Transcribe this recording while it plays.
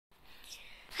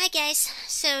guys,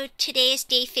 so today is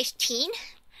day 15.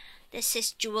 This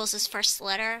is Jules' first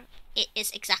letter. It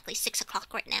is exactly 6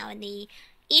 o'clock right now in the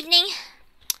evening.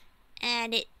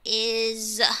 And it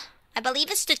is, I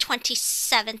believe it's the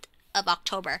 27th of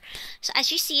October. So as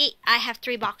you see, I have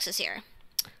 3 boxes here.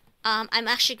 I'm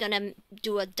actually going to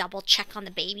do a double check on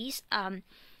the babies.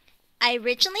 I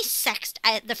originally sexed,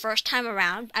 the first time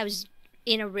around, I was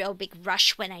in a real big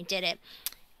rush when I did it.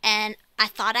 And I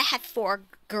thought I had 4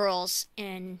 girls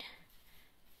and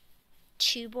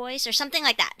 2 boys or something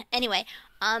like that. Anyway,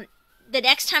 the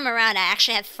next time around I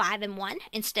actually had 5 and 1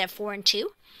 instead of 4 and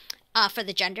 2 for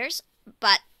the genders.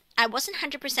 But I wasn't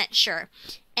 100% sure.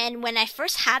 And when I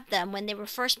first had them, when they were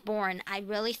first born, I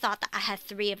really thought that I had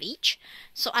 3 of each.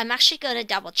 So I'm actually going to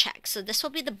double check. So this will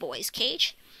be the boys'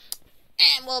 cage.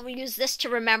 And we'll use this to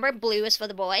remember. Blue is for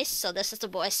the boys. So this is the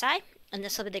boys' side. And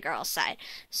this will be the girls' side.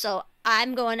 So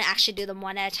I'm going to actually do them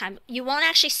one at a time. You won't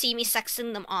actually see me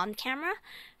sexing them on camera,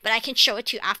 but I can show it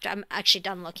to you after I'm actually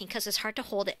done looking, because it's hard to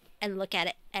hold it and look at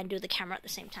it and do the camera at the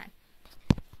same time.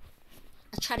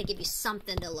 I'll try to give you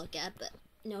something to look at, but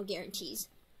no guarantees.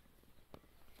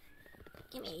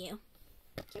 Come here, you.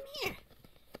 Come here.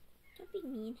 Don't be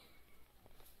mean.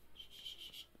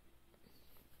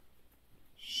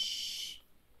 Shh.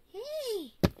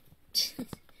 Hey.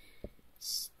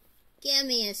 Give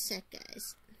me a sec,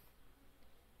 guys.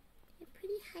 You're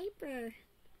pretty hyper.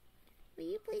 Will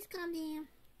you please calm down?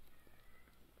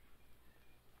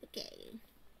 Okay.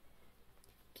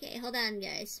 Okay, hold on,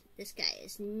 guys. This guy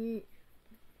is...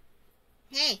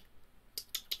 Hey!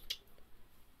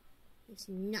 He's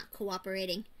not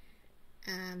cooperating.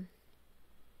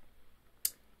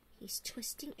 He's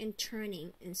twisting and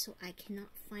turning, and so I cannot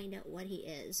find out what he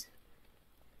is.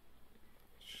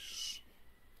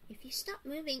 If you stop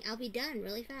moving, I'll be done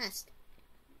really fast.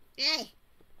 Hey!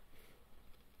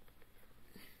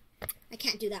 I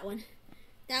can't do that one.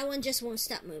 That one just won't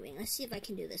stop moving. Let's see if I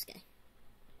can do this guy.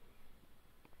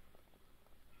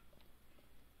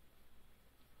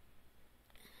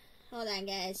 Hold on,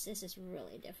 guys. This is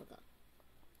really difficult.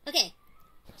 Okay.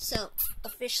 So,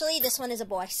 officially, this one is a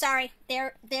boy. Sorry.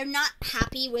 They're not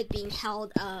happy with being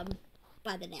held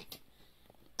by the neck.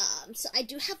 So I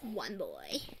do have one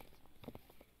boy.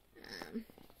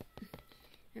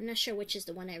 I'm not sure which is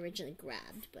the one I originally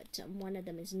grabbed, but one of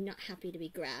them is not happy to be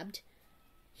grabbed.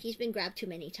 He's been grabbed too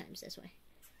many times this way.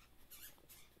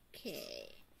 Okay.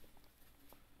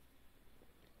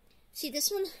 See, this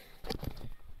one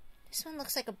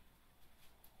looks like a...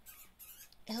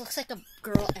 It looks like a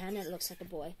girl and it looks like a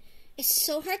boy. It's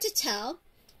so hard to tell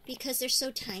because they're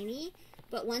so tiny,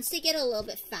 but once they get a little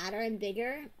bit fatter and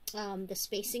bigger, the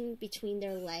spacing between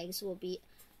their legs will be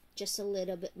just a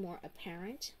little bit more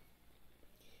apparent.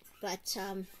 But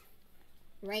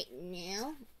right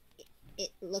now,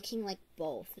 it looking like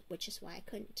both, which is why I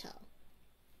couldn't tell.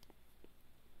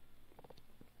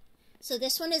 So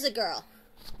this one is a girl.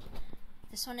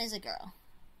 This one is a girl.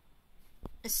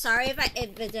 Sorry if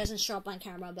it doesn't show up on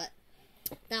camera, but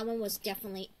that one was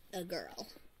definitely a girl.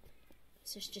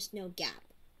 So there's just no gap.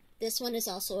 This one is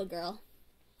also a girl.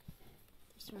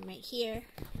 This one right here.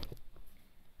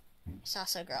 It's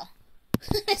also a girl.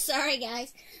 Sorry,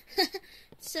 guys.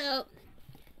 So,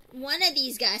 one of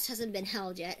these guys hasn't been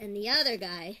held yet, and the other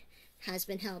guy has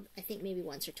been held, I think, maybe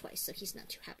once or twice, so he's not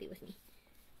too happy with me.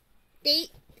 They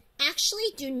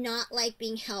actually do not like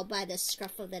being held by the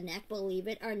scruff of the neck, believe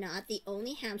it or not. The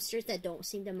only hamsters that don't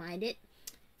seem to mind it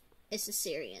is the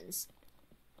Syrians.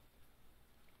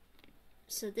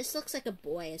 So this looks like a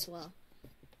boy as well.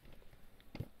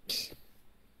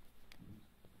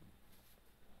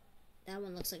 That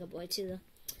one looks like a boy too,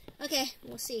 though. Okay,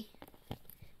 we'll see.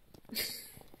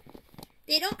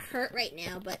 They don't hurt right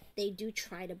now, but they do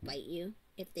try to bite you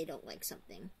if they don't like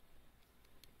something.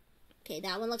 Okay,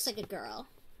 that one looks like a girl.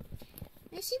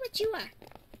 Let's see what you are.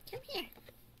 Come here.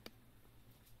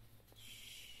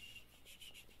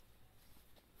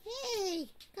 Hey,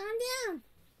 calm down.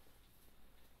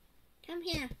 Come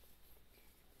here.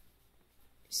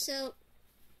 So,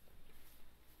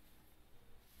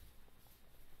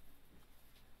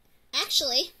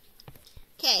 actually,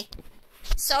 okay,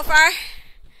 so far,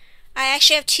 I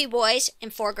actually have 2 boys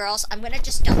and 4 girls. I'm going to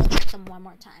just double check them one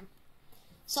more time.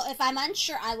 So if I'm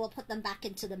unsure, I will put them back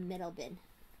into the middle bin.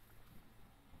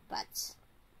 But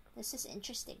this is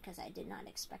interesting because I did not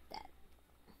expect that.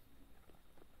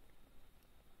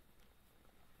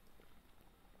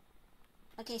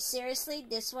 Okay, seriously,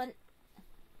 this one...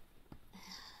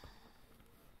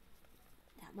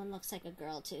 That one looks like a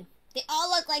girl too. They all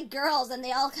look like girls and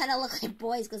they all kind of look like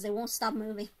boys because they won't stop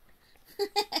moving.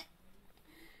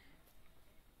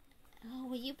 Oh,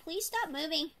 will you please stop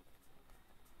moving?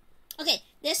 Okay,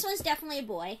 this one's definitely a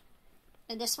boy,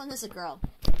 and this one is a girl.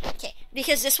 Okay,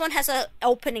 because this one has an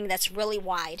opening that's really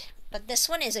wide, but this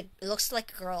one is it looks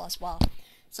like a girl as well.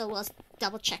 So we'll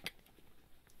double check.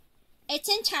 It's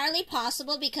entirely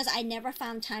possible because I never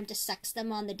found time to sex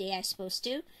them on the day I was supposed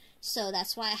to. So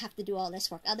that's why I have to do all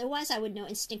this work. Otherwise, I would know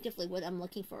instinctively what I'm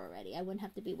looking for already. I wouldn't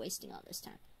have to be wasting all this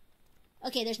time.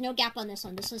 Okay, there's no gap on this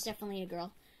one. This one's definitely a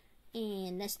girl.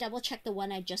 And let's double check the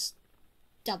one I just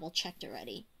double checked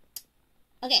already.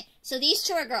 Okay, so these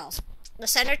two are girls. The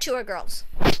center two are girls.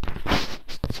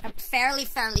 I'm fairly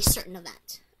certain of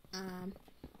that. Come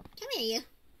here, you.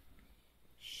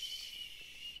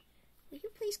 Shh. Will you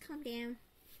please calm down?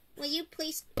 Will you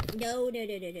please? No.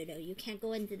 You can't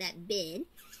go into that bin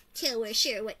till we're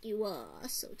sure what you are.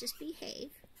 So just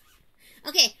behave.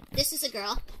 Okay, this is a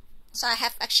girl. So I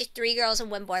have actually 3 girls and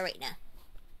 1 boy right now.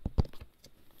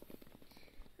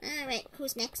 Alright,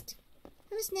 who's next?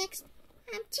 Who's next?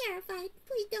 I'm terrified.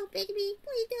 Please don't beg me.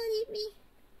 Please don't eat me.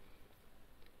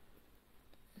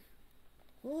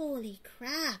 Holy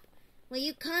crap. Will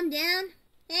you calm down?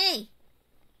 Hey.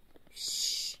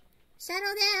 Shh.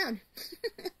 Settle down.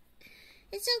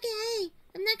 It's okay.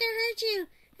 I'm not gonna hurt you.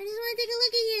 I just want to take a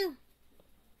look at you.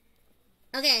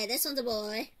 Okay, this one's a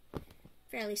boy.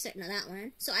 Fairly certain of that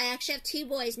one. So I actually have 2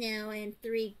 boys now and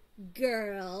 3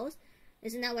 girls.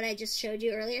 Isn't that what I just showed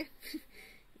you earlier?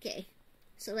 Okay.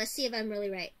 So let's see if I'm really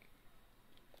right.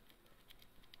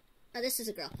 Oh, this is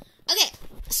a girl. Okay.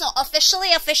 So officially,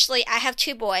 I have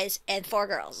 2 boys and 4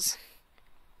 girls.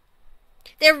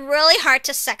 They're really hard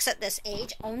to sex at this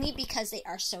age, only because they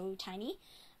are so tiny.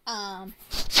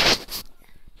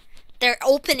 Their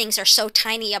openings are so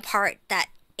tiny apart that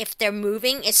if they're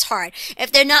moving, it's hard.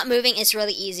 If they're not moving, it's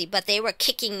really easy. But they were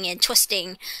kicking and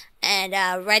twisting and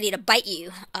ready to bite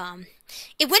you.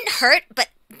 It wouldn't hurt, but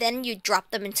then you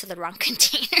drop them into the wrong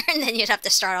container and then you'd have to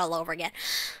start all over again.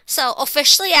 So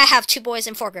officially, I have 2 boys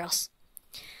and 4 girls.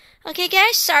 Okay,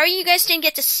 guys, sorry you guys didn't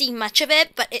get to see much of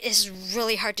it, but it is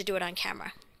really hard to do it on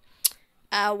camera.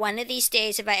 One of these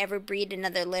days, if I ever breed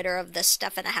another litter of this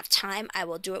stuff and I have time, I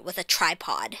will do it with a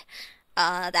tripod.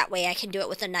 That way I can do it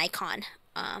with a Nikon.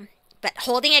 But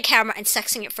holding a camera and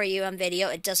sexing it for you on video,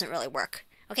 it doesn't really work.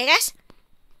 Okay, guys?